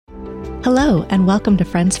Hello, and welcome to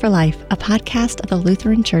Friends for Life, a podcast of the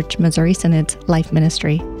Lutheran Church Missouri Synod's Life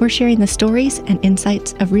Ministry. We're sharing the stories and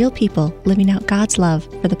insights of real people living out God's love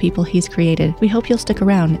for the people He's created. We hope you'll stick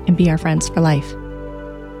around and be our friends for life.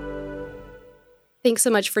 Thanks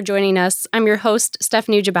so much for joining us. I'm your host,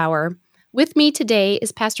 Stephanie Gebauer. With me today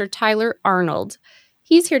is Pastor Tyler Arnold.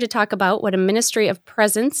 He's here to talk about what a ministry of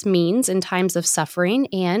presence means in times of suffering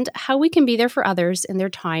and how we can be there for others in their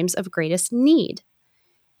times of greatest need.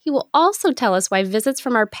 He will also tell us why visits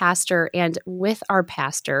from our pastor and with our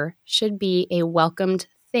pastor should be a welcomed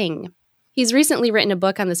thing. He's recently written a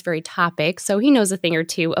book on this very topic, so he knows a thing or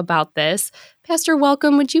two about this. Pastor,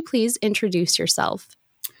 welcome. Would you please introduce yourself?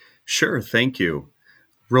 Sure, thank you.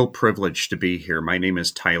 Real privilege to be here. My name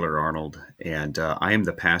is Tyler Arnold, and I am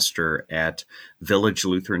the pastor at Village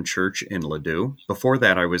Lutheran Church in Ladue. Before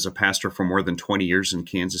that, I was a pastor for more than 20 years in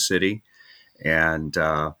Kansas City, and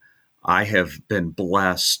I have been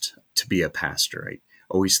blessed to be a pastor. I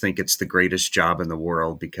always think it's the greatest job in the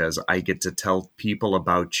world because I get to tell people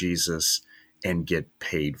about Jesus and get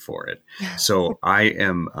paid for it. So I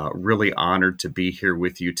am really honored to be here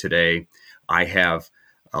with you today. I have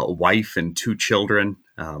a wife and two children.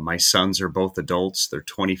 My sons are both adults. They're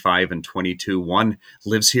 25 and 22. One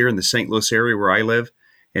lives here in the St. Louis area where I live.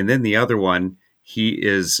 And then the other one, he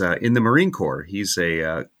is in the Marine Corps. He's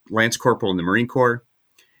a Lance Corporal in the Marine Corps.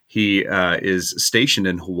 He is stationed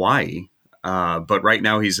in Hawaii, but right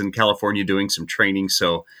now he's in California doing some training.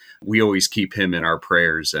 So we always keep him in our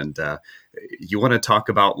prayers. And you want to talk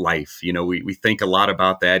about life. You know, we think a lot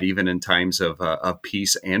about that, even in times of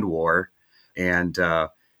peace and war. And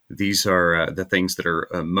these are the things that are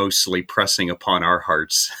mostly pressing upon our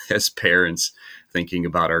hearts as parents, thinking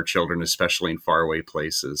about our children, especially in faraway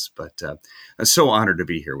places. But I'm so honored to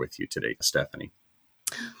be here with you today, Stephanie.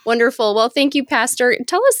 Wonderful. Well, thank you, Pastor.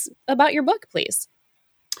 Tell us about your book, please.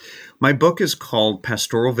 My book is called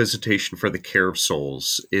Pastoral Visitation for the Care of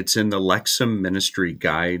Souls. It's in the Lexham Ministry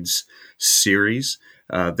Guides series.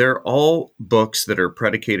 They're all books that are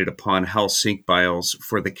predicated upon Hal Senkbeil's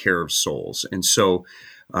For the Care of Souls. And so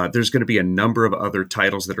there's going to be a number of other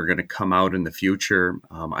titles that are going to come out in the future.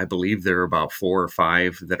 I believe there are about 4 or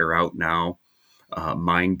 5 that are out now,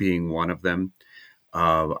 mine being one of them.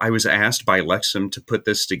 I was asked by Lexham to put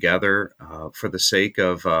this together for the sake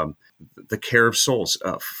of the care of souls,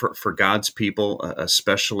 for God's people,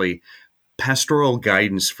 especially pastoral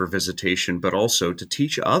guidance for visitation, but also to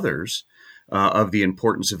teach others of the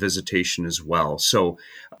importance of visitation as well. So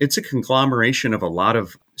it's a conglomeration of a lot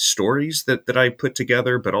of stories that I put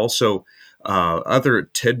together, but also other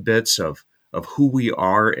tidbits of who we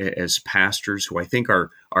are as pastors, who I think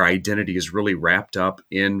our identity is really wrapped up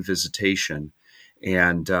in visitation,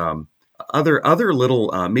 and other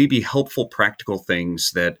little maybe helpful practical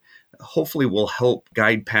things that hopefully will help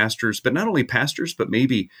guide pastors, but not only pastors, but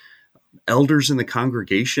maybe elders in the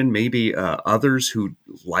congregation, maybe others who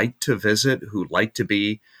like to visit, who like to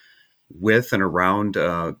be with and around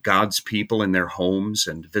God's people in their homes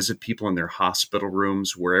and visit people in their hospital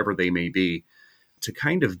rooms, wherever they may be, to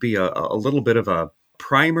kind of be a little bit of a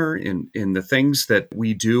primer in the things that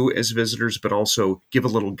we do as visitors, but also give a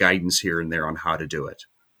little guidance here and there on how to do it.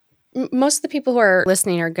 Most of the people who are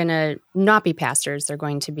listening are going to not be pastors. They're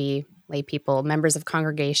going to be lay people, members of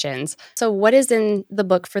congregations. So what is in the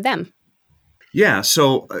book for them? Yeah,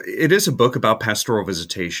 so it is a book about pastoral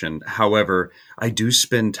visitation. However, I do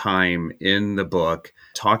spend time in the book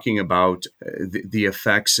talking about the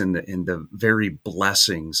effects and the very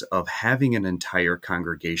blessings of having an entire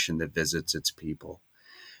congregation that visits its people.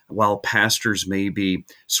 While pastors may be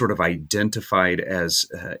sort of identified as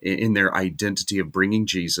in their identity of bringing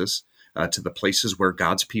Jesus to the places where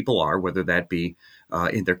God's people are, whether that be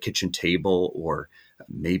in their kitchen table or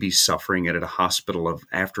maybe suffering at a hospital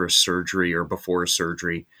after a surgery or before a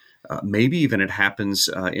surgery, maybe even it happens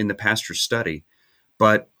in the pastor's study.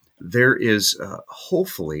 But there is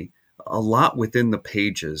hopefully a lot within the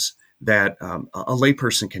pages that a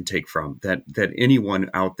layperson can take from, that anyone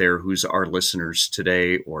out there who's our listeners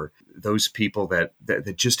today, or those people that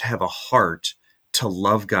just have a heart to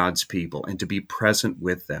love God's people and to be present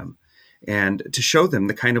with them and to show them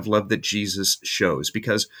the kind of love that Jesus shows,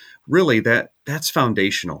 because really that's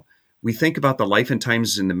foundational. We think about the life and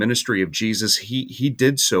times in the ministry of Jesus. He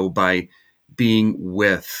did so by being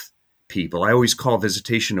with people. I always call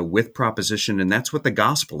visitation a with proposition, and that's what the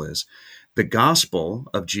gospel is. The gospel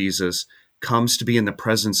of Jesus comes to be in the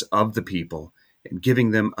presence of the people and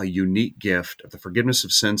giving them a unique gift of the forgiveness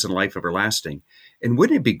of sins and life everlasting. And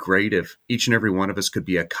wouldn't it be great if each and every one of us could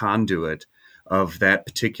be a conduit of that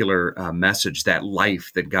particular message, that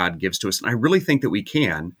life that God gives to us? And I really think that we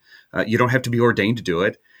can. You don't have to be ordained to do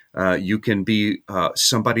it. You can be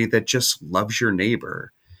somebody that just loves your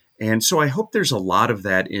neighbor. And so I hope there's a lot of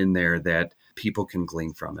that in there that people can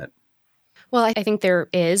glean from it. Well, I think there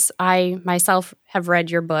is. I myself have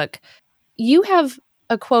read your book. You have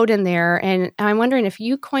a quote in there, and I'm wondering if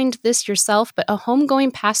you coined this yourself, but a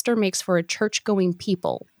homegoing pastor makes for a church-going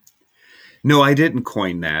people. No, I didn't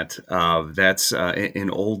coin that. That's an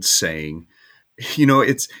old saying.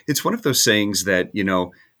 It's one of those sayings that,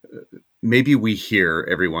 maybe we hear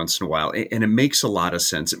every once in a while, and it makes a lot of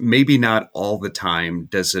sense. Maybe not all the time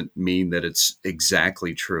doesn't mean that it's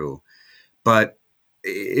exactly true. But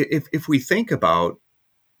if we think about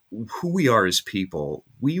who we are as people,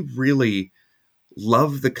 we really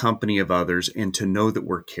love the company of others and to know that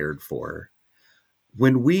we're cared for.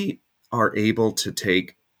 When we are able to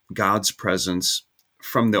take God's presence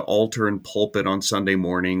from the altar and pulpit on Sunday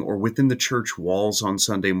morning or within the church walls on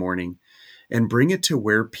Sunday morning and bring it to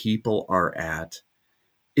where people are at,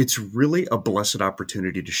 it's really a blessed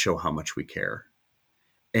opportunity to show how much we care.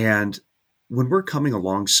 And when we're coming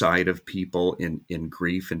alongside of people in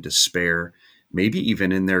grief and despair, maybe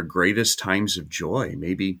even in their greatest times of joy,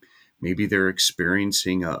 maybe they're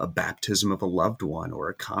experiencing a baptism of a loved one or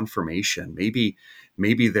a confirmation.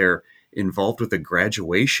 Maybe they're involved with a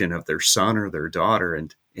graduation of their son or their daughter,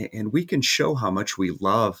 and we can show how much we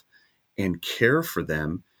love and care for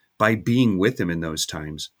them by being with them in those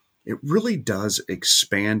times. It really does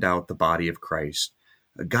expand out the body of Christ.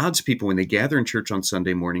 God's people, when they gather in church on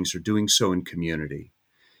Sunday mornings, are doing so in community.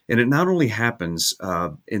 And it not only happens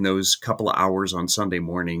in those couple of hours on Sunday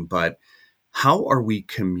morning, but how are we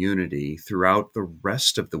community throughout the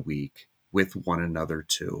rest of the week with one another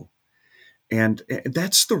too? And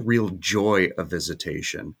that's the real joy of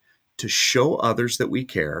visitation, to show others that we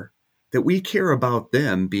care about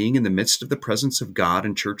them being in the midst of the presence of God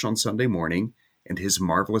in church on Sunday morning and his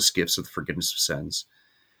marvelous gifts of forgiveness of sins.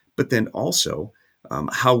 But then also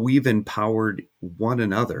how we've empowered one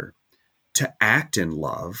another to act in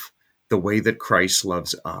love the way that Christ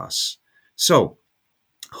loves us. So,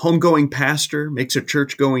 homegoing pastor makes a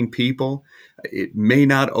church-going people. It may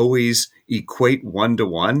not always equate one to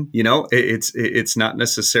one. It's not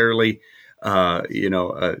necessarily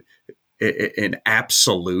an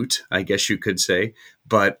absolute, I guess you could say.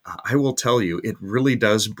 But I will tell you, it really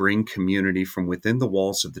does bring community from within the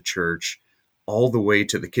walls of the church all the way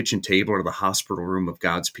to the kitchen table or the hospital room of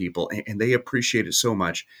God's people. And they appreciate it so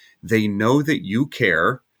much. They know that you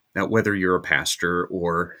care, now whether you're a pastor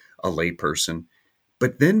or a layperson.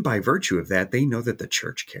 But then by virtue of that, they know that the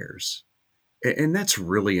church cares. And that's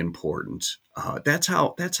really important. That's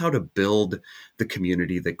how to build the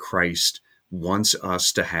community that Christ wants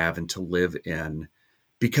us to have and to live in.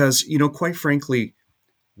 Because, quite frankly,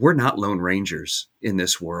 we're not lone rangers in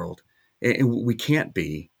this world. And we can't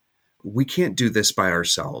be. We can't do this by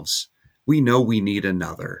ourselves. We know we need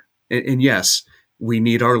another. And yes, we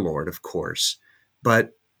need our Lord, of course.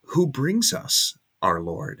 But who brings us our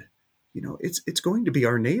Lord? It's going to be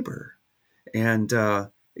our neighbor. And,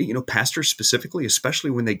 pastors specifically, especially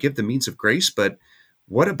when they give the means of grace. But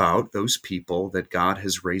what about those people that God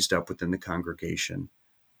has raised up within the congregation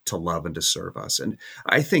to love and to serve us? And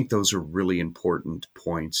I think those are really important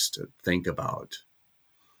points to think about.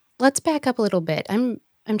 Let's back up a little bit.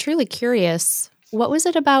 I'm truly curious. What was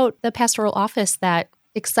it about the pastoral office that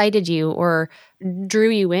excited you or drew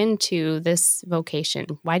you into this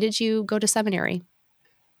vocation? Why did you go to seminary?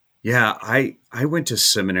 Yeah, I went to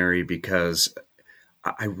seminary because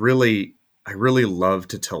I really love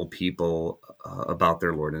to tell people about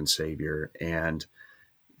their Lord and Savior, and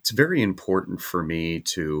it's very important for me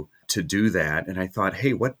to do that. And I thought,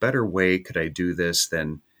 hey, what better way could I do this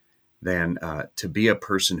than to be a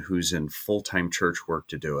person who's in full-time church work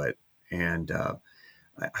to do it? And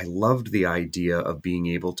I loved the idea of being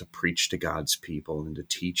able to preach to God's people and to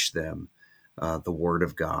teach them the Word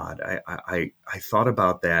of God. I thought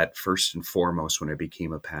about that first and foremost when I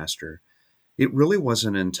became a pastor. It really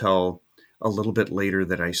wasn't until a little bit later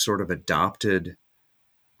that I sort of adopted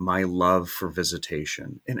my love for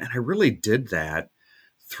visitation. And I really did that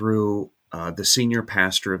through the senior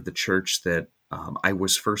pastor of the church that I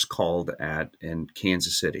was first called at in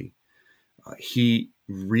Kansas City. He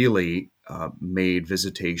really made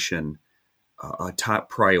visitation a top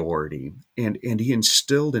priority, and he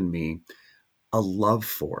instilled in me a love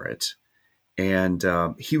for it. And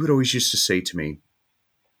he would always used to say to me,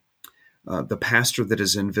 the pastor that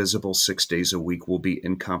is invisible 6 days a week will be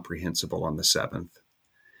incomprehensible on the seventh.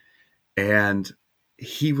 And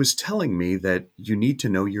he was telling me that you need to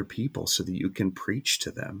know your people so that you can preach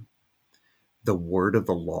to them the word of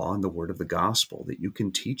the law and the word of the gospel, that you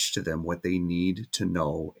can teach to them what they need to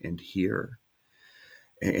know and hear.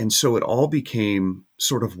 And so it all became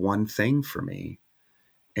sort of one thing for me.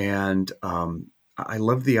 And I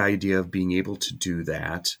love the idea of being able to do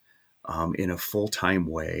that in a full-time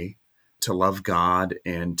way, to love God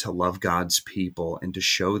and to love God's people and to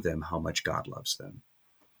show them how much God loves them.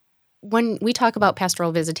 When we talk about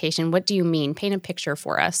pastoral visitation, what do you mean? Paint a picture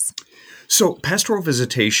for us. So pastoral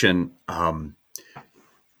visitation,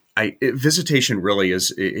 visitation really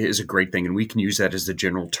is a great thing, and we can use that as the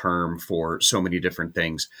general term for so many different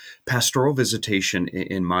things. Pastoral visitation,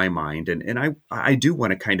 in my mind, and I do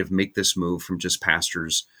want to kind of make this move from just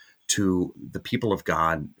pastors to the people of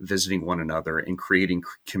God visiting one another and creating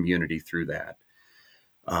community through that.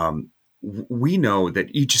 We know that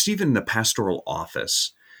even in the pastoral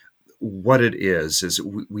office, what it is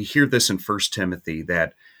we hear this in 1 Timothy,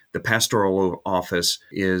 that the pastoral office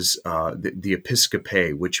is the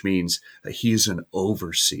episkope, which means he is an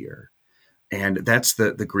overseer. And that's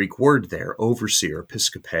the Greek word there, overseer.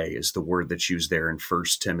 Episkope is the word that's used there in 1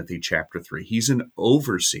 Timothy chapter 3. He's an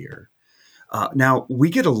overseer. Now, we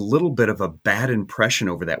get a little bit of a bad impression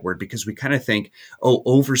over that word because we kind of think, oh,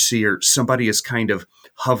 overseer, somebody is kind of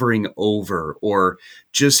hovering over, or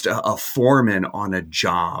just a foreman on a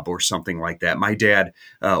job or something like that. My dad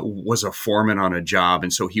was a foreman on a job,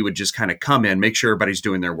 and so he would just kind of come in, make sure everybody's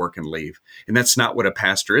doing their work, and leave. And that's not what a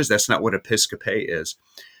pastor is. That's not what episkope is.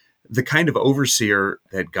 The kind of overseer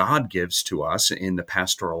that God gives to us in the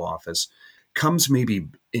pastoral office comes maybe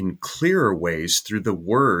in clearer ways through the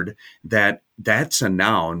word that's a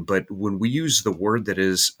noun, but when we use the word that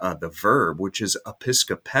is the verb, which is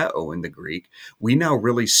episkopeo in the Greek, we now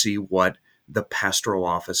really see what the pastoral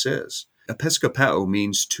office is. Episkopeo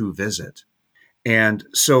means to visit. And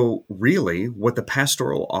so really what the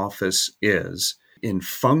pastoral office is in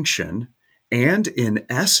function and in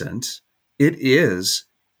essence, it is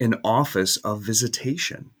an office of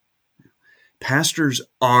visitation. Pastors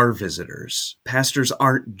are visitors. Pastors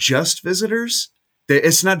aren't just visitors.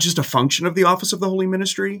 It's not just a function of the office of the holy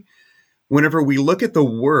ministry. Whenever we look at the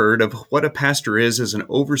word of what a pastor is as an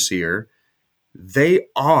overseer, they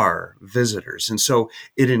are visitors. And so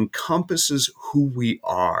it encompasses who we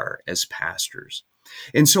are as pastors.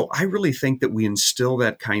 And so I really think that we instill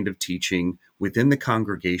that kind of teaching within the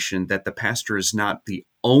congregation, that the pastor is not the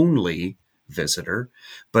only visitor,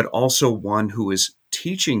 but also one who is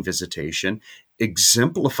teaching visitation,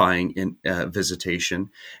 exemplifying in visitation,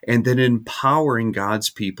 and then empowering God's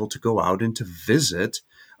people to go out and to visit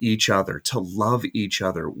each other, to love each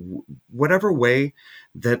other, whatever way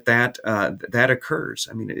that occurs.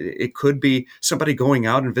 I mean, it could be somebody going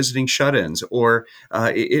out and visiting shut-ins, or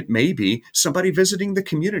it may be somebody visiting the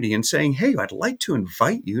community and saying, "Hey, I'd like to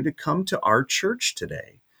invite you to come to our church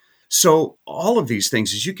today." So all of these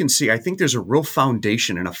things, as you can see, I think there's a real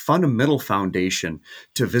foundation and a fundamental foundation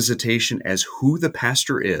to visitation as who the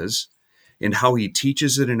pastor is and how he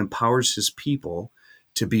teaches it and empowers his people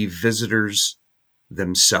to be visitors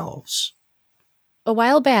themselves. A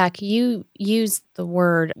while back, you used the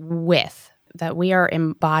word with, that we are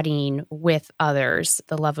embodying with others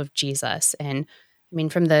the love of Jesus. And I mean,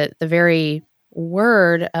 from the very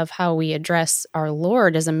word of how we address our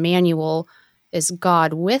Lord as Emmanuel, is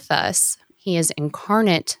God with us. He is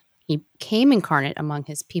incarnate. He came incarnate among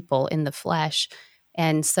his people in the flesh.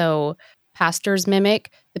 And so pastors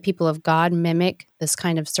mimic, the people of God mimic this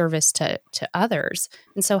kind of service to others.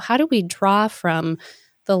 And so how do we draw from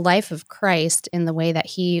the life of Christ in the way that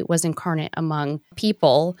he was incarnate among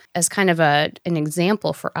people as kind of an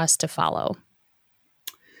example for us to follow?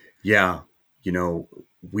 Yeah.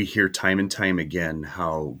 We hear time and time again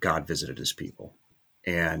how God visited his people.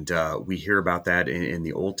 And we hear about that in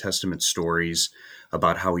the Old Testament stories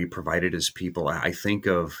about how he provided his people. I think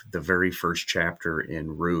of the very first chapter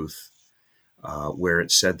in Ruth, where it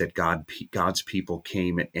said that God's people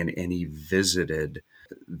came and he visited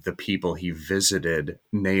the people. He visited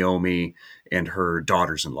Naomi and her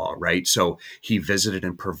daughters-in-law, right? So he visited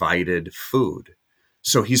and provided food.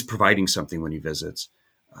 So he's providing something when he visits.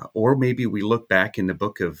 Or maybe we look back in the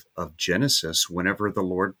book of Genesis, whenever the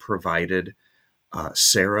Lord provided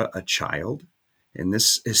Sarah a child. And it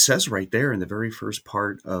says right there in the very first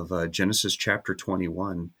part of Genesis chapter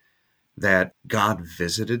 21 that God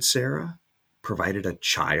visited Sarah, provided a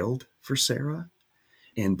child for Sarah,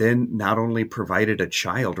 and then not only provided a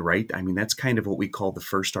child, right? I mean, that's kind of what we call the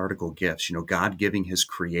first article gifts, God giving his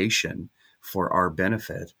creation for our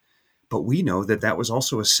benefit. But we know that was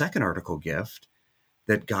also a second article gift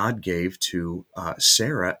that God gave to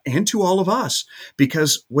Sarah and to all of us,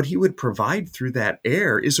 because what he would provide through that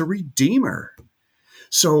heir is a redeemer.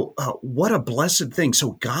 So what a blessed thing.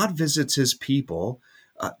 So God visits his people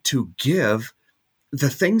to give the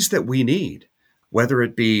things that we need. whether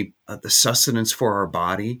it be the sustenance for our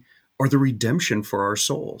body or the redemption for our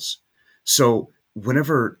souls. So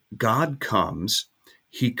whenever God comes,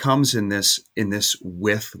 he comes in this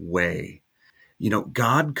with way.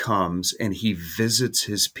 God comes and he visits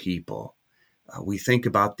his people. We think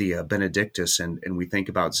about the Benedictus and we think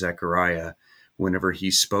about Zechariah whenever he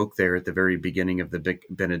spoke there at the very beginning of the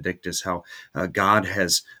Benedictus, how God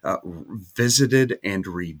has visited and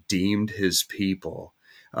redeemed his people.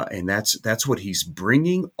 And that's what he's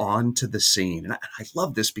bringing onto the scene. And I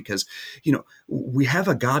love this because, we have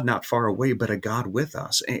a God not far away, but a God with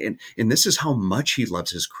us. And this is how much he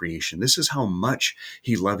loves his creation. This is how much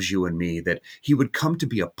he loves you and me, that he would come to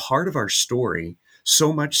be a part of our story,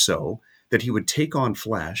 so much so that he would take on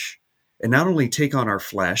flesh, and not only take on our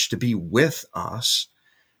flesh to be with us,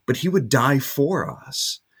 but he would die for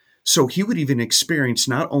us. So he would even experience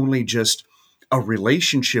not only just a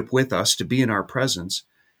relationship with us to be in our presence,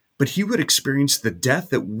 but he would experience the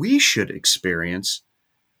death that we should experience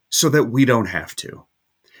so that we don't have to.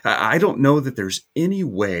 I don't know that there's any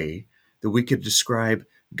way that we could describe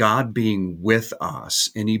God being with us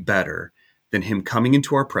any better than him coming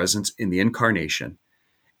into our presence in the incarnation,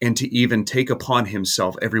 and to even take upon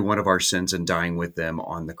himself every one of our sins and dying with them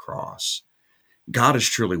on the cross. God is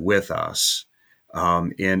truly with us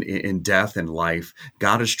in death and life.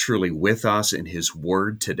 God is truly with us in his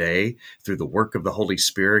word today through the work of the Holy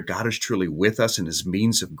Spirit. God is truly with us in his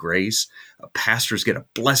means of grace. Pastors get a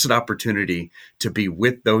blessed opportunity to be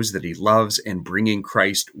with those that he loves and bringing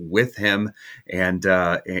Christ with him, and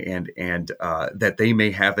that they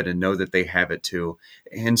may have it and know that they have it too.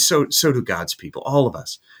 And so do God's people. All of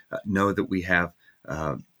us know that we have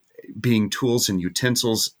being tools and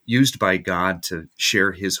utensils used by God to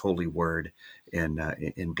share his holy word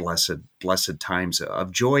in blessed times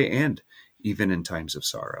of joy and even in times of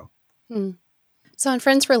sorrow. So on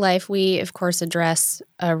Friends for Life, we, of course, address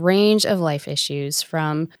a range of life issues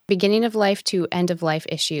from beginning of life to end of life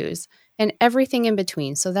issues and everything in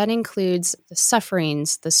between. So that includes the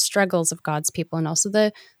sufferings, the struggles of God's people, and also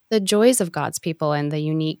the joys of God's people and the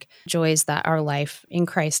unique joys that our life in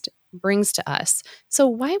Christ brings to us. So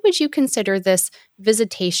why would you consider this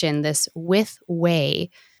visitation, this with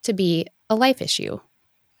way, to be a life issue?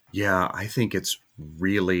 Yeah, I think it's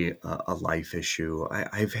really a life issue.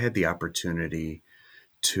 I've had the opportunity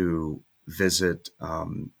to visit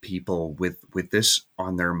people with this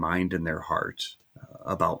on their mind and their heart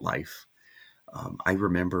about life. I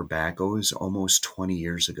remember back, it was almost 20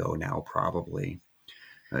 years ago now, probably,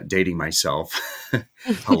 dating myself,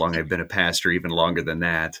 how long I've been a pastor, even longer than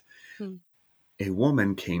that. A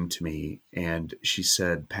woman came to me and she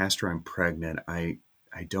said, "Pastor, I'm pregnant. I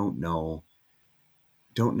don't know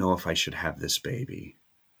if I should have this baby."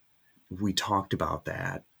 We talked about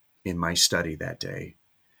that in my study that day,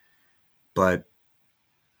 but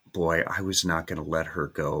boy, I was not going to let her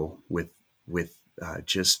go with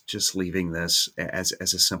just leaving this as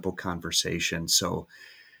a simple conversation. So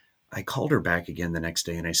I called her back again the next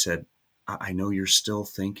day and I said, I know you're still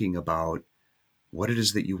thinking about what it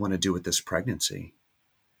is that you want to do with this pregnancy.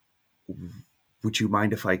 Would you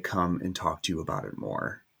mind if I come and talk to you about it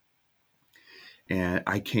more? And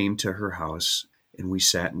I came to her house and we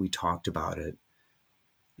sat and we talked about it.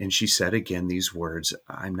 And she said again these words,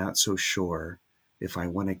 "I'm not so sure if I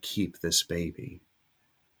want to keep this baby."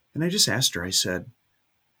 And I just asked her, I said,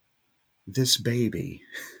 "This baby,"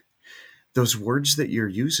 those words that you're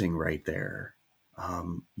using right there,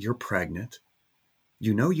 you're pregnant.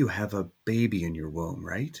 You know you have a baby in your womb,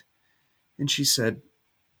 right? And she said,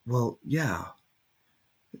 "Well, yeah.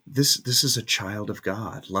 This is a child of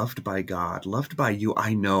God, loved by you.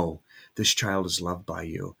 I know this child is loved by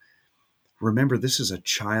you. Remember, this is a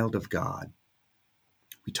child of God."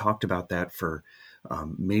 We talked about that for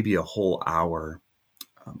maybe a whole hour.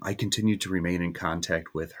 I continued to remain in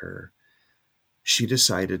contact with her. She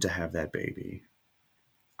decided to have that baby.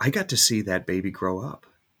 I got to see that baby grow up.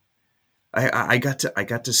 I got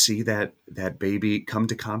to see that baby come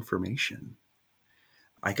to confirmation.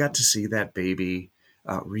 I got to see that baby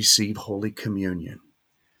receive Holy Communion.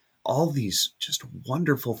 All these just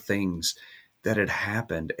wonderful things that had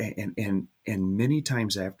happened. And many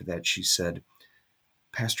times after that, she said,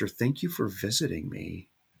 "Pastor, thank you for visiting me.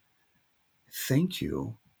 Thank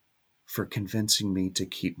you for convincing me to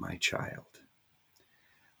keep my child."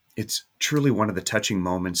 It's truly one of the touching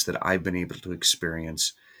moments that I've been able to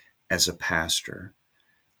experience as a pastor.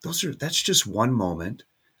 That's just one moment.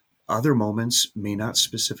 Other moments may not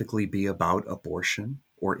specifically be about abortion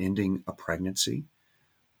or ending a pregnancy.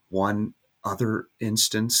 One other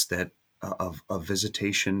instance that of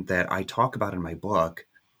visitation that I talk about in my book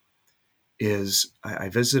is I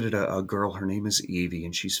visited a girl. Her name is Evie,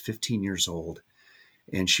 and she's 15 years old,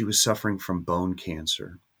 and she was suffering from bone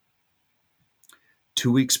cancer.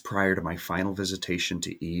 2 weeks prior to my final visitation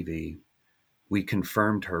to Evie, we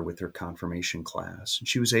confirmed her with her confirmation class. And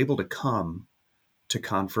she was able to come to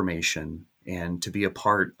confirmation and to be a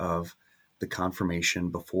part of the confirmation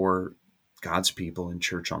before God's people in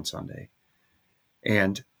church on Sunday.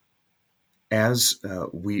 And as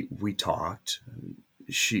we talked,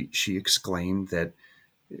 she exclaimed that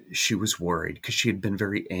she was worried because she had been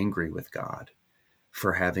very angry with God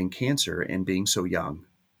for having cancer and being so young.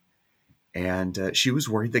 And she was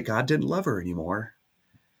worried that God didn't love her anymore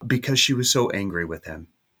because she was so angry with him.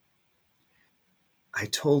 I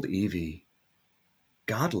told Evie,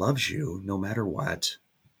 God loves you no matter what.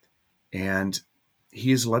 And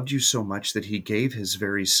he has loved you so much that he gave his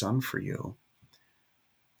very son for you.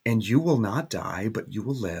 And you will not die, but you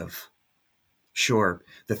will live. Sure,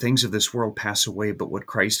 the things of this world pass away, but what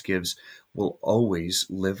Christ gives will always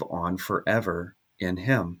live on forever in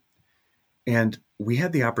him. And we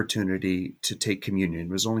had the opportunity to take communion. It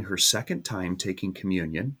was only her second time taking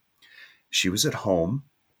communion. She was at home.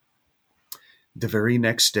 The very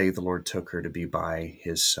next day, the Lord took her to be by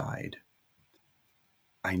his side.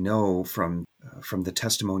 I know from the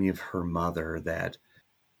testimony of her mother that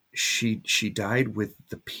she died with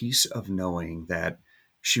the peace of knowing that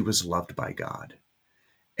she was loved by God.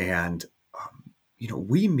 And,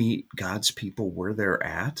 we meet God's people where they're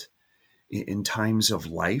at in times of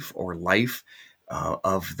life or life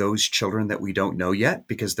of those children that we don't know yet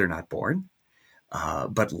because they're not born,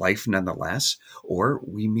 but life nonetheless. Or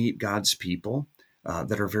we meet God's people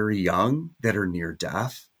that are very young, that are near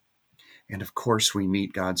death. And of course, we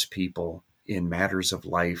meet God's people in matters of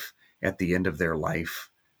life at the end of their life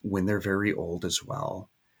when they're very old as well.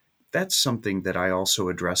 That's something that I also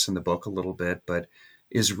address in the book a little bit, but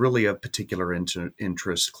is really of particular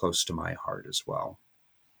interest close to my heart as well.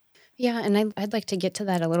 Yeah, and I'd like to get to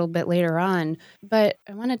that a little bit later on, but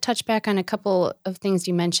I want to touch back on a couple of things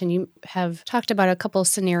you mentioned. You have talked about a couple of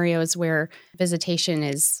scenarios where visitation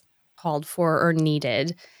is called for or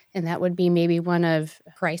needed, and that would be maybe one of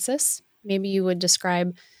crisis. Maybe you would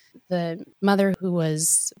describe the mother who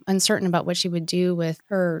was uncertain about what she would do with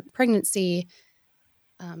her pregnancy,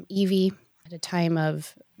 Evie, at a time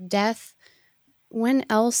of death. When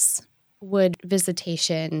else would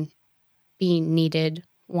visitation be needed,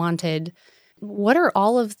 wanted? What are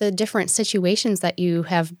all of the different situations that you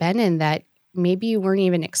have been in that maybe you weren't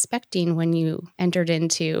even expecting when you entered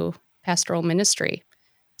into pastoral ministry?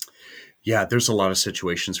 Yeah, there's a lot of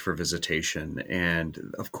situations for visitation.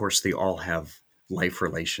 And of course, they all have life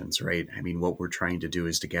relations, right? I mean, what we're trying to do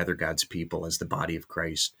is to gather God's people as the body of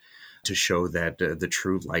Christ to show that the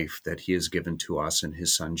true life that he has given to us and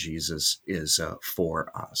his son Jesus is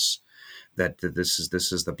for us, that this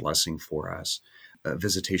is the blessing for us.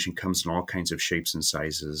 Visitation comes in all kinds of shapes and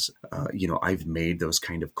sizes. I've made those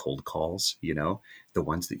kind of cold calls, the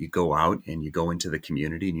ones that you go out and you go into the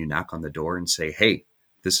community and you knock on the door and say, hey,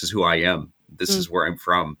 this is who I am. This is where I'm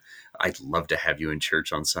from. I'd love to have you in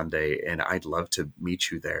church on Sunday, and I'd love to meet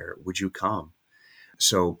you there. Would you come?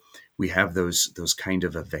 So we have those kind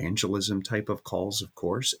of evangelism type of calls, of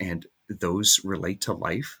course, and those relate to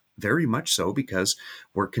life very much so because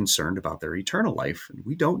we're concerned about their eternal life. And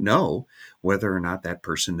we don't know whether or not that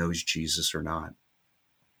person knows Jesus or not.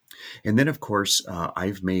 And then, of course,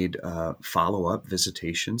 I've made follow-up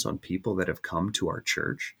visitations on people that have come to our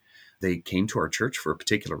church. They came to our church for a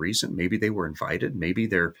particular reason. Maybe they were invited. Maybe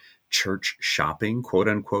they're church shopping, quote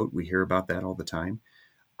unquote. We hear about that all the time.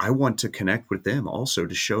 I want to connect with them also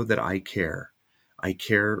to show that I care. I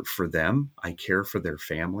care for them. I care for their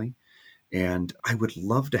family. And I would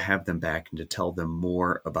love to have them back and to tell them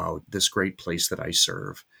more about this great place that I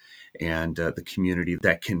serve and the community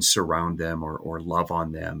that can surround them or love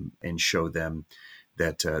on them and show them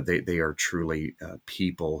that they are truly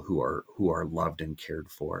people who are loved and cared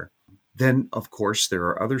for. Then, of course, there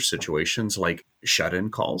are other situations like shut-in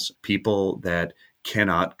calls, people that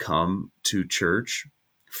cannot come to church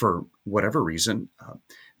for whatever reason.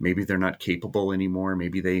 Maybe they're not capable anymore.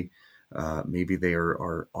 Maybe they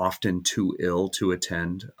are often too ill to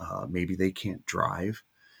attend. Maybe they can't drive.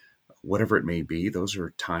 Whatever it may be, those are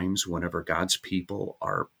times whenever God's people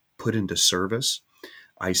are put into service.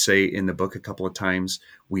 I say in the book a couple of times,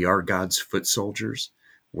 we are God's foot soldiers.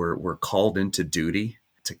 We're called into duty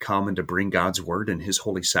to come and to bring God's word and his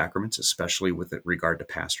holy sacraments, especially with regard to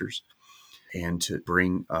pastors, and to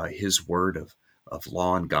bring his word of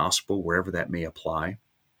law and gospel wherever that may apply.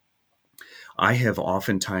 I have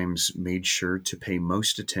oftentimes made sure to pay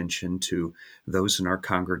most attention to those in our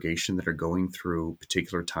congregation that are going through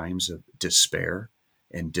particular times of despair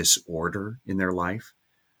and disorder in their life.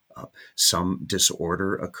 Uh, some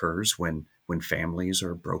disorder occurs when families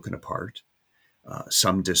are broken apart.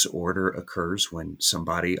 Some disorder occurs when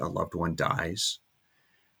a loved one dies.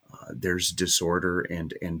 There's disorder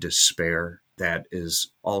and despair that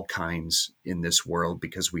is all kinds in this world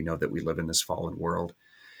because we know that we live in this fallen world.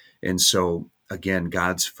 And so, again,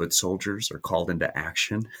 God's foot soldiers are called into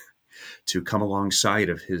action to come alongside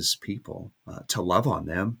of his people, to love on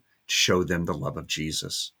them, show them the love of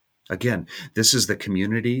Jesus. Again, this is the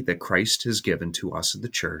community that Christ has given to us in the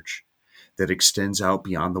church that extends out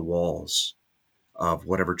beyond the walls of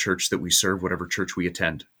whatever church that we serve, whatever church we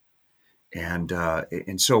attend. And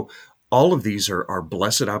so all of these are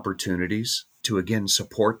blessed opportunities to, again,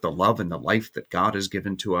 support the love and the life that God has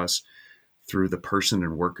given to us through the person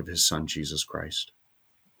and work of his son, Jesus Christ.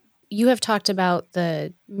 You have talked about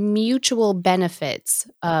the mutual benefits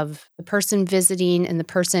of the person visiting and the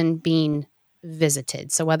person being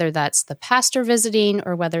visited. So whether that's the pastor visiting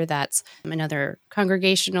or whether that's another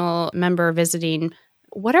congregational member visiting,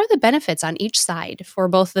 what are the benefits on each side for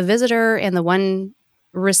both the visitor and the one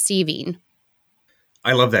receiving?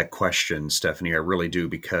 I love that question, Stephanie. I really do,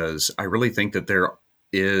 because I really think that there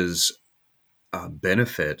is a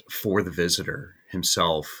benefit for the visitor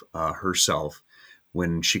himself, herself,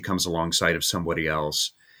 when she comes alongside of somebody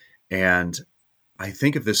else. And I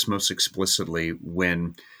think of this most explicitly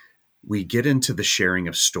when we get into the sharing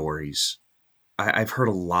of stories. I've heard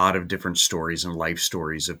a lot of different stories and life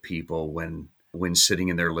stories of people when sitting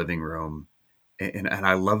in their living room, and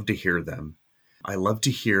I love to hear them. I love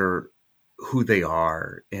to hear who they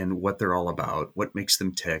are and what they're all about, what makes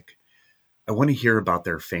them tick. I want to hear about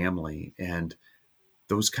their family and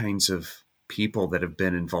those kinds of people that have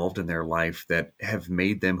been involved in their life that have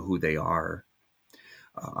made them who they are.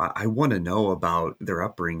 I want to know about their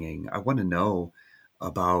upbringing. I want to know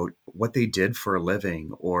about what they did for a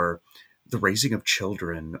living, or the raising of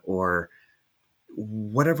children, or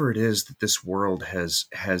whatever it is that this world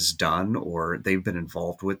has done or they've been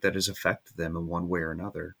involved with that has affected them in one way or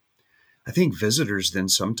another. I think visitors then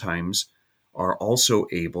sometimes are also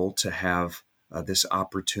able to have this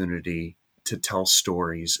opportunity to tell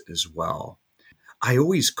stories as well. I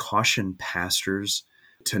always caution pastors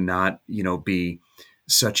to not, be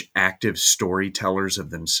such active storytellers of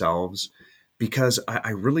themselves, because I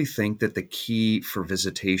really think that the key for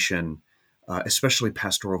visitation, especially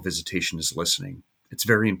pastoral visitation, is listening. It's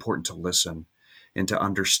very important to listen and to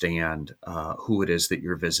understand who it is that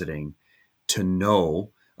you're visiting, to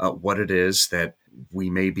know what it is that we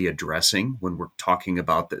may be addressing when we're talking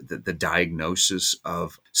about the diagnosis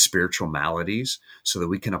of spiritual maladies, so that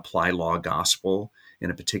we can apply law gospel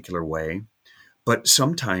in a particular way. But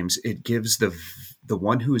sometimes it gives the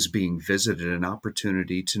one who is being visited an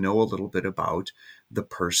opportunity to know a little bit about the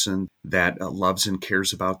person that loves and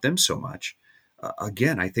cares about them so much.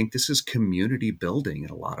 Again, I think this is community building in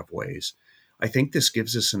a lot of ways. I think this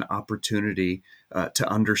gives us an opportunity to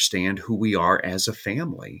understand who we are as a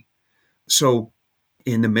family. So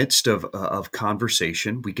in the midst of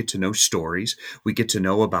conversation, we get to know stories, we get to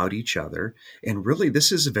know about each other. And really,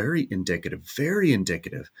 this is very indicative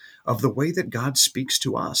of the way that God speaks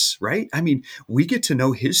to us, right? I mean, we get to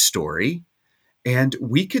know his story, and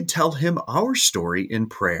we could tell him our story in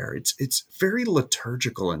prayer. It's very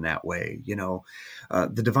liturgical in that way.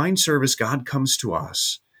 The divine service, God comes to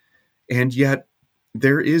us, and yet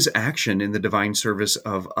there is action in the divine service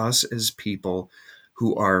of us as people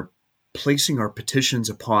who are placing our petitions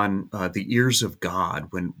upon the ears of God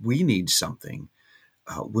when we need something,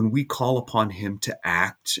 when we call upon him to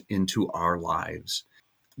act into our lives.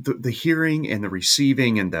 The hearing and the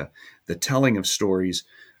receiving and the telling of stories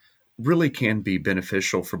really can be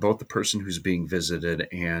beneficial for both the person who's being visited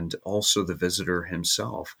and also the visitor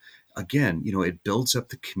himself. Again, it builds up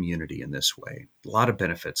the community in this way. A lot of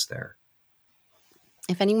benefits there.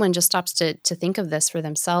 If anyone just stops to think of this for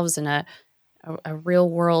themselves in a real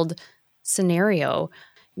world scenario,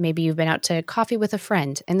 maybe you've been out to coffee with a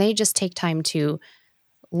friend and they just take time to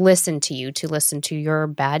listen to you, to listen to your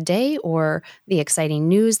bad day or the exciting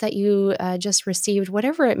news that you just received,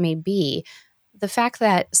 whatever it may be. The fact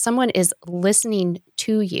that someone is listening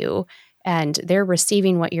to you and they're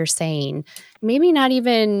receiving what you're saying, maybe not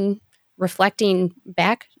even reflecting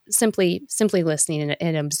back, simply listening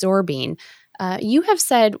and absorbing. You have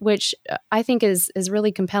said, which I think is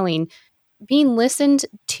really compelling, being listened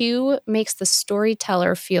to makes the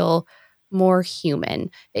storyteller feel more human.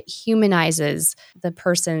 It humanizes the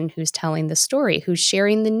person who's telling the story, who's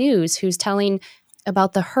sharing the news, who's telling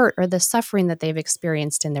about the hurt or the suffering that they've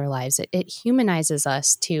experienced in their lives. It humanizes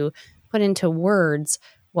us to put into words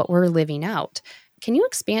what we're living out. Can you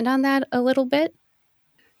expand on that a little bit?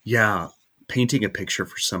 Yeah, painting a picture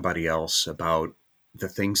for somebody else about the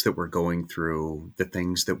things that we're going through, the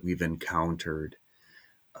things that we've encountered,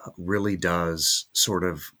 really does sort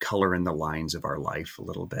of color in the lines of our life a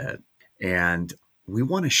little bit. And we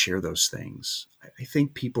want to share those things. I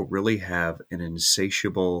think people really have an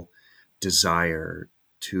insatiable desire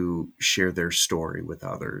to share their story with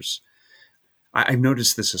others. I've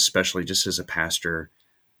noticed this especially just as a pastor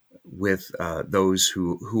with those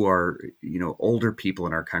who are older people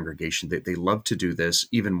in our congregation. They love to do this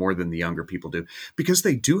even more than the younger people do, because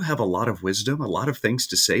they do have a lot of wisdom, a lot of things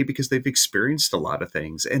to say, because they've experienced a lot of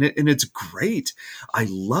things, and it's great. I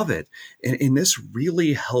love it, and this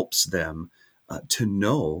really helps them to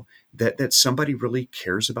know that somebody really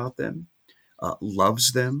cares about them,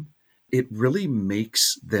 loves them. It really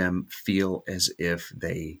makes them feel as if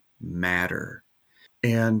they matter.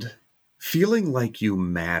 And feeling like you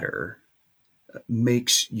matter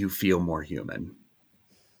makes you feel more human.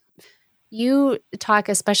 You talk,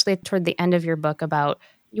 especially toward the end of your book, about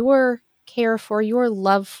your care for, your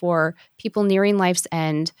love for people nearing life's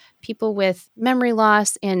end, people with memory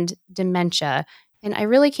loss and dementia. And I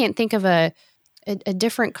really can't think of a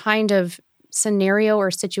different kind of scenario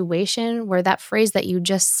or situation where that phrase that you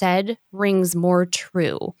just said rings more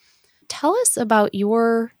true. Tell us about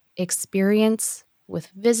your experience with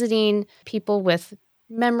visiting people with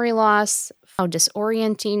memory loss, how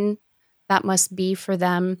disorienting that must be for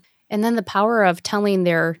them, and then the power of telling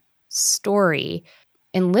their story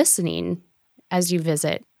and listening as you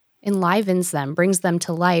visit enlivens them, brings them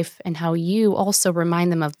to life, and how you also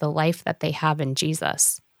remind them of the life that they have in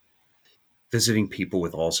Jesus. Visiting people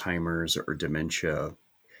with Alzheimer's or dementia,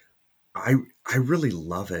 I really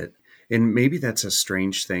love it. And maybe that's a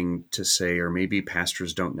strange thing to say, or maybe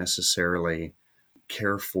pastors don't necessarily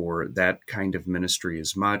care for that kind of ministry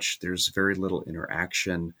as much. There's very little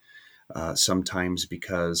interaction sometimes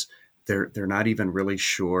because they're not even really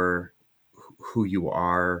sure who you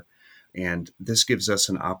are. And this gives us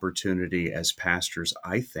an opportunity as pastors,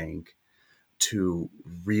 I think, to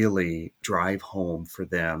really drive home for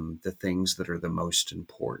them the things that are the most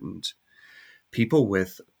important. People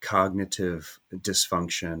with cognitive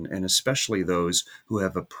dysfunction, and especially those who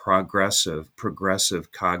have a progressive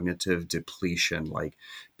cognitive depletion, like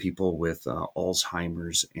people with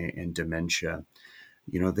Alzheimer's and dementia,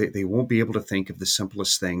 they won't be able to think of the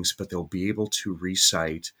simplest things, but they'll be able to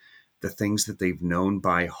recite the things that they've known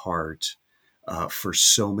by heart for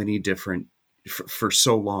so many different, for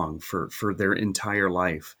so long, for their entire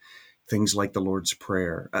life. Things like the Lord's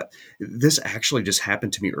Prayer. This actually just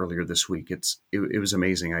happened to me earlier this week. It was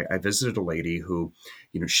amazing. I visited a lady who,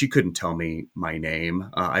 she couldn't tell me my name.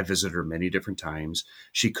 I visited her many different times.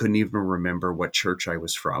 She couldn't even remember what church I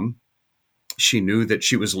was from. She knew that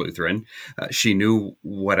she was Lutheran. She knew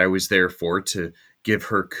what I was there for, to give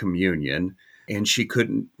her communion, and she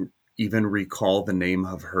couldn't even recall the name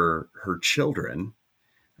of her children,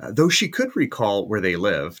 though she could recall where they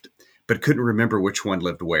lived, but couldn't remember which one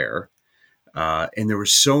lived where. And there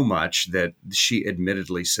was so much that she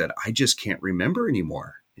admittedly said, I just can't remember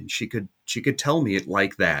anymore. And she could tell me it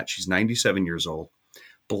like that. She's 97 years old,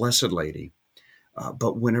 blessed lady.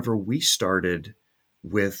 But whenever we started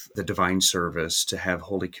with the divine service to have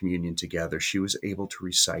Holy Communion together, she was able to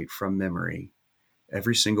recite from memory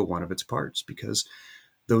every single one of its parts, because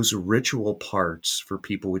those ritual parts for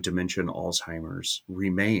people with dementia and Alzheimer's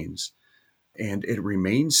remains. And it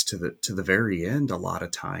remains to the very end a lot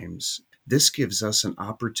of times. This gives us an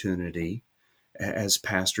opportunity as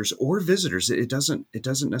pastors or visitors. It doesn't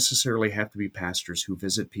necessarily have to be pastors who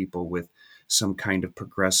visit people with some kind of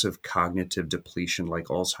progressive cognitive depletion like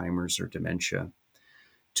Alzheimer's or dementia,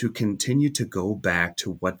 to continue to go back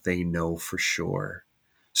to what they know for sure.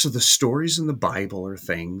 So the stories in the Bible are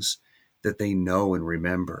things that they know and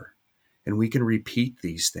remember, and we can repeat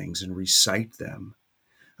these things and recite them.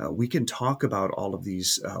 We can talk about all of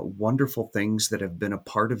these wonderful things that have been a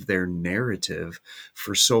part of their narrative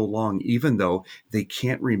for so long, even though they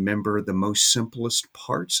can't remember the most simplest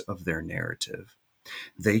parts of their narrative.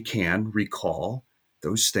 They can recall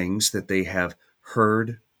those things that they have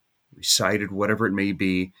heard, recited, whatever it may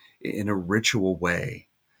be, in a ritual way.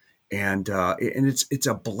 And it's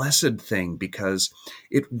a blessed thing, because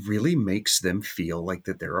it really makes them feel like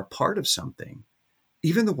that they're a part of something.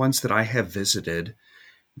 Even the ones that I have visited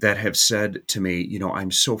that have said to me, I'm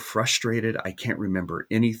so frustrated. I can't remember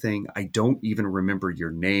anything. I don't even remember your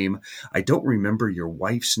name. I don't remember your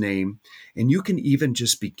wife's name. And you can even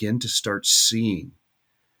just begin to start seeing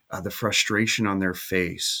the frustration on their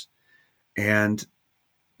face. And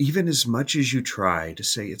even as much as you try to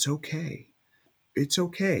say, it's okay, it's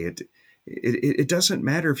okay. It doesn't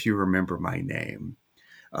matter if you remember my name.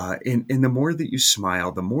 And the more that you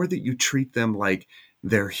smile, the more that you treat them like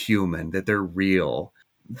they're human, that they're real,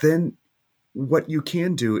 then what you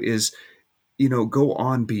can do is, go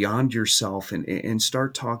on beyond yourself and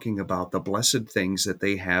start talking about the blessed things that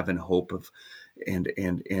they have and hope of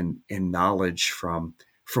and knowledge from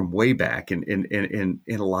way back. And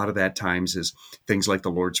a lot of that times is things like the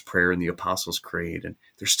Lord's Prayer and the Apostles' Creed, and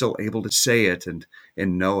they're still able to say it and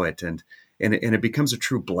know it. And it becomes a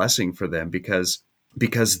true blessing for them because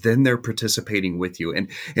then they're participating with you.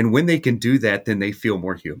 And when they can do that, then they feel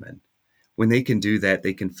more human. When they can do that,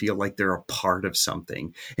 they can feel like they're a part of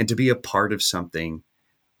something. And to be a part of something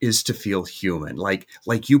is to feel human, like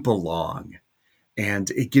you belong. And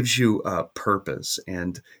it gives you a purpose,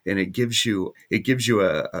 and it gives you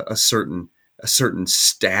a certain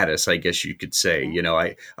status, I guess you could say.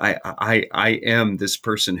 I am this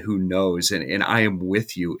person who knows, and I am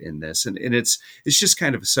with you in this. And it's just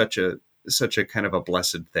kind of such a kind of a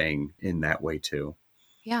blessed thing in that way too.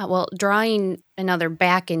 Yeah, well, drawing another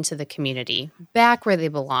back into the community, back where they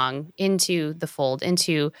belong, into the fold,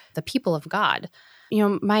 into the people of God.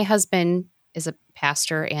 My husband is a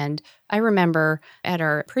pastor, and I remember at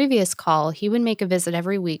our previous call, he would make a visit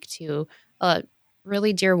every week to a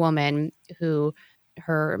really dear woman who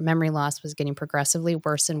her memory loss was getting progressively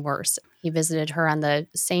worse and worse. He visited her on the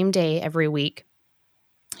same day every week.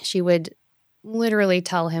 She would literally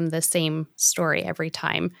tell him the same story every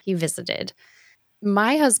time he visited.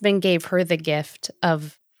 My husband gave her the gift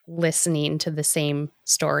of listening to the same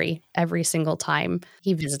story every single time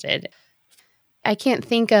he visited. I can't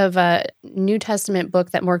think of a New Testament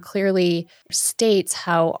book that more clearly states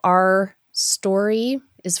how our story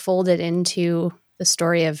is folded into the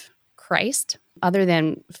story of Christ, other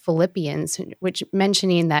than Philippians, which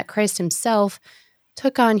mentioning that Christ himself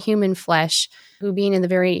took on human flesh, who being in the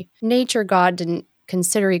very nature God didn't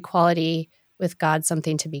consider equality with God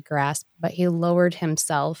something to be grasped, but he lowered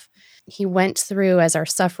himself. He went through as our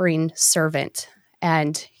suffering servant,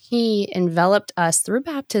 and he enveloped us through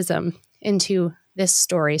baptism into this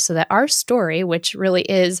story, so that our story, which really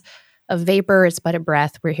is a vapor, it's but a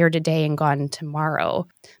breath, we're here today and gone tomorrow,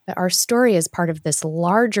 but our story is part of this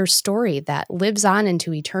larger story that lives on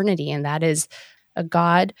into eternity, and that is a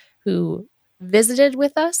God who visited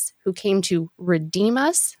with us, who came to redeem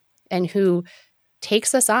us, and who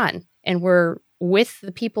takes us on, and we're with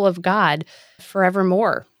the people of God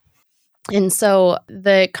forevermore. And so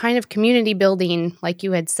the kind of community building, like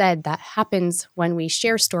you had said, that happens when we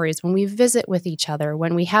share stories, when we visit with each other,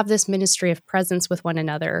 when we have this ministry of presence with one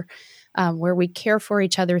another, where we care for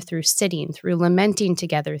each other through sitting, through lamenting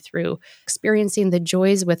together, through experiencing the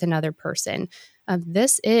joys with another person.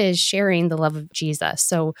 This is sharing the love of Jesus.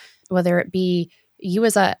 So whether it be you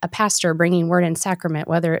as a pastor bringing word and sacrament,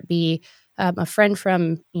 whether it be a friend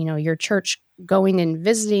from your church going and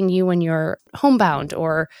visiting you when you're homebound,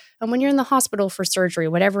 or when you're in the hospital for surgery,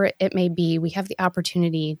 whatever it may be, we have the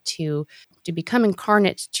opportunity to become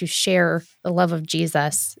incarnate, to share the love of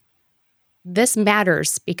Jesus. This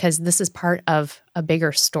matters because this is part of a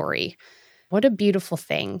bigger story. What a beautiful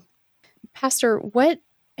thing. Pastor, what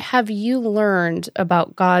have you learned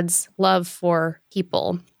about God's love for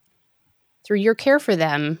people? Through your care for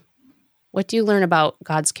them, what do you learn about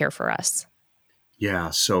God's care for us?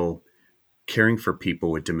 Yeah, so caring for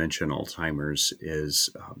people with dementia and Alzheimer's is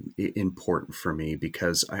important for me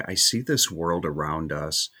because I see this world around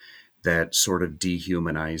us that sort of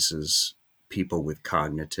dehumanizes people with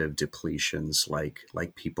cognitive depletions,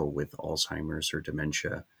 like people with Alzheimer's or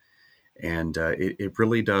dementia, and it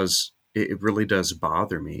really does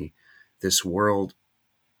bother me. This world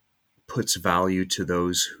puts value to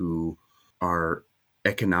those who are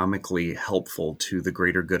economically helpful to the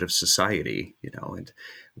greater good of society, and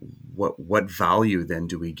what value then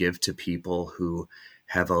do we give to people who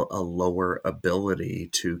have a lower ability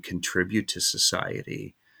to contribute to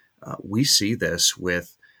society? We see this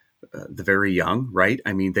with the very young, right?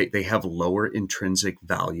 I mean, they have lower intrinsic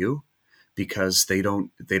value because they don't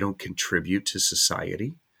contribute to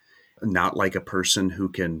society. Not like a person who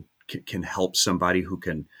can help somebody who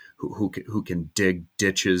can dig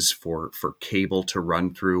ditches for cable to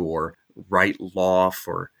run through, or write law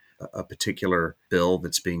for a particular bill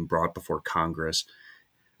that's being brought before Congress.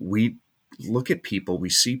 We look at people,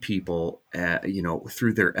 we see people,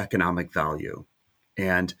 through their economic value.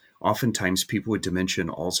 And oftentimes people with dementia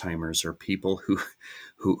and Alzheimer's are people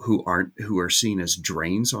who are seen as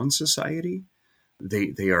drains on society.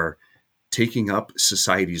 They are taking up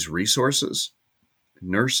society's resources.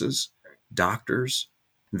 nurses, doctors.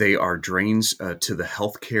 They are drains to the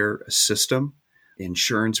healthcare system.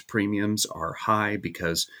 Insurance premiums are high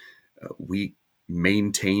because we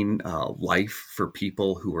maintain life for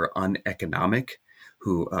people who are uneconomic,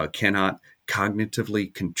 who cannot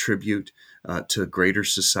cognitively contribute to greater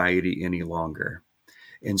society any longer.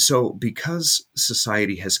 And so, because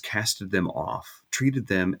society has casted them off, treated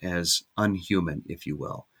them as unhuman, if you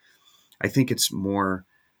will, I think it's more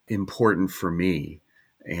important for me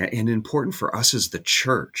and important for us as the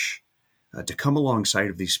church to come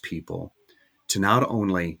alongside of these people, to not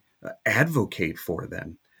only advocate for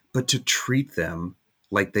them, but to treat them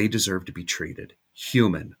like they deserve to be treated.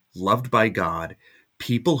 Human, loved by God,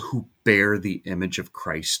 people who bear the image of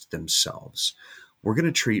Christ themselves. We're going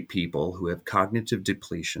to treat people who have cognitive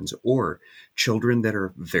depletions or children that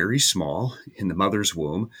are very small in the mother's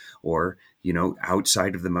womb or,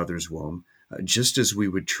 outside of the mother's womb, just as we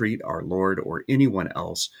would treat our Lord or anyone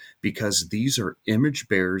else, because these are image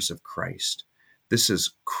bearers of Christ. This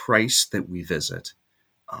is Christ that we visit.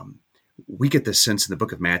 We get this sense in the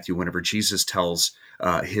book of Matthew whenever Jesus tells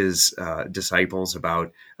his disciples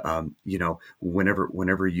about,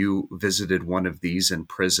 whenever you visited one of these in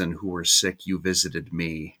prison who were sick, you visited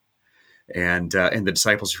me. And the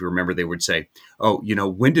disciples, if you remember, they would say, "Oh,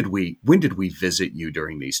 when did we visit you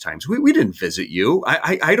during these times? We didn't visit you.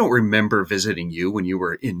 I don't remember visiting you when you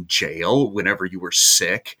were in jail, whenever you were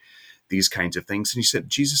sick." These kinds of things. And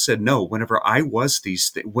Jesus said, no, whenever I was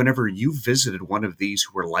whenever you visited one of these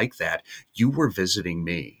who were like that, you were visiting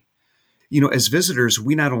me. As visitors,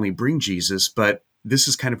 we not only bring Jesus, but this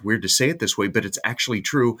is kind of weird to say it this way, but it's actually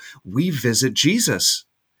true. We visit Jesus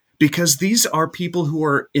because these are people who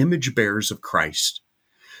are image bearers of Christ.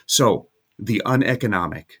 So the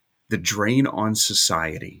uneconomic, the drain on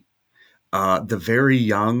society, the very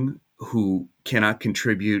young who cannot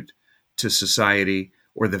contribute to society,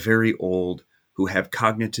 or the very old who have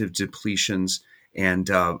cognitive depletions and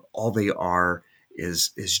all they are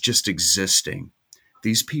is just existing.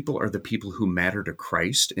 These people are the people who matter to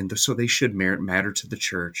Christ, and so they should matter to the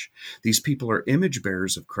church. These people are image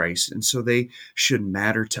bearers of Christ, and so they should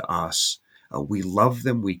matter to us. We love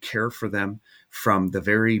them, we care for them from the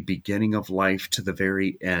very beginning of life to the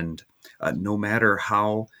very end, no matter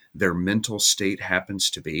how their mental state happens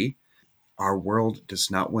to be. Our world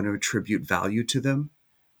does not want to attribute value to them,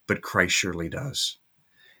 but Christ surely does.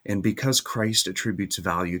 And because Christ attributes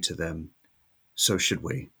value to them, so should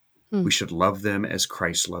we. We should love them as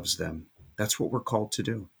Christ loves them. That's what we're called to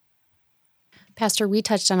do. Pastor, we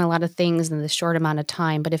touched on a lot of things in this short amount of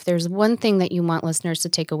time, but if there's one thing that you want listeners to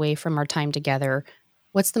take away from our time together,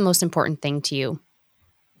 what's the most important thing to you?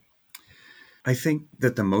 I think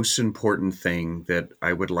that the most important thing that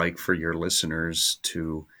I would like for your listeners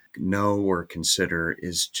to know or consider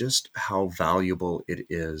is just how valuable it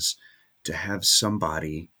is to have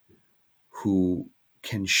somebody who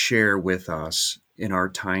can share with us in our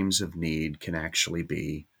times of need. Can actually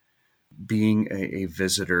be. Being a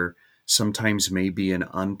visitor sometimes may be an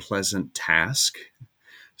unpleasant task,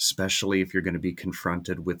 especially if you're going to be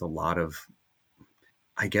confronted with a lot of,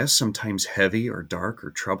 I guess, sometimes heavy or dark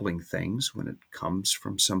or troubling things when it comes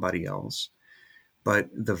from somebody else. But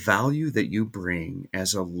the value that you bring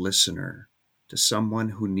as a listener to someone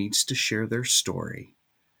who needs to share their story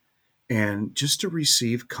and just to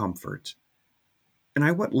receive comfort. And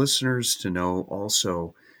I want listeners to know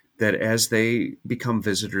also that as they become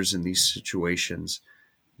visitors in these situations,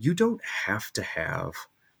 you don't have to have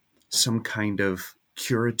some kind of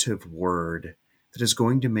curative word that is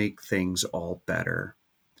going to make things all better.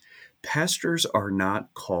 Pastors are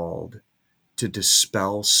not called to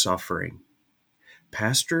dispel suffering.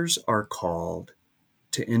 Pastors are called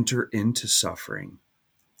to enter into suffering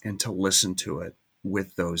and to listen to it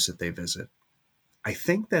with those that they visit. I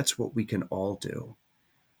think that's what we can all do.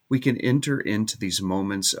 We can enter into these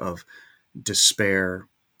moments of despair,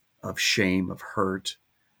 of shame, of hurt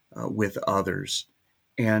with others,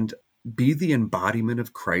 and be the embodiment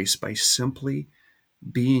of Christ by simply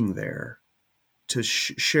being there to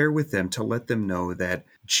share with them, to let them know that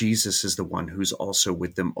Jesus is the one who's also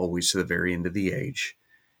with them always to the very end of the age,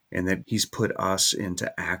 and that he's put us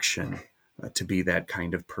into action to be that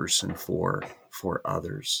kind of person for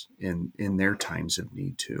others in their times of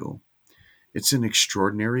need too. It's an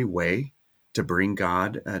extraordinary way to bring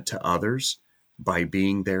God to others by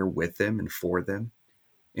being there with them and for them,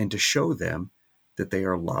 and to show them that they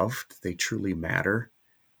are loved, they truly matter,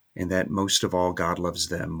 and that most of all, God loves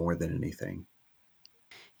them more than anything.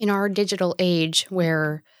 In our digital age,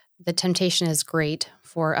 where the temptation is great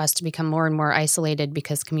for us to become more and more isolated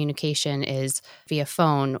because communication is via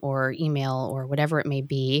phone or email or whatever it may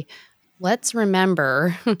be, let's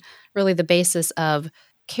remember really the basis of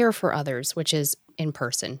care for others, which is in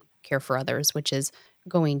person, care for others, which is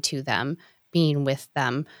going to them, being with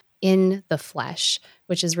them in the flesh,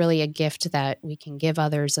 which is really a gift that we can give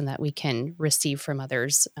others and that we can receive from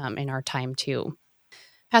others in our time too.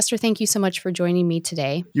 Pastor, thank you so much for joining me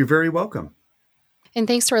today. You're very welcome. And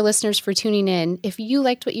thanks to our listeners for tuning in. If you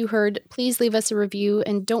liked what you heard, please leave us a review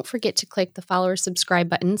and don't forget to click the follow or subscribe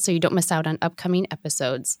button so you don't miss out on upcoming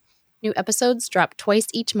episodes. New episodes drop twice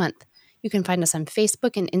each month. You can find us on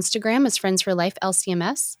Facebook and Instagram as Friends for Life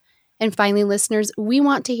LCMS. And finally, listeners, we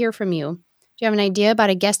want to hear from you. Do you have an idea about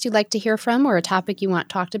a guest you'd like to hear from or a topic you want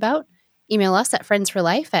talked about? Email us at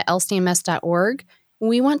friendsforlife@lcms.org.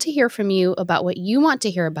 We want to hear from you about what you want to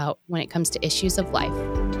hear about when it comes to issues of life.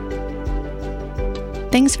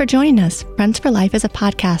 Thanks for joining us. Friends for Life is a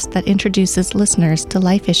podcast that introduces listeners to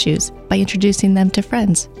life issues by introducing them to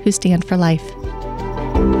friends who stand for life.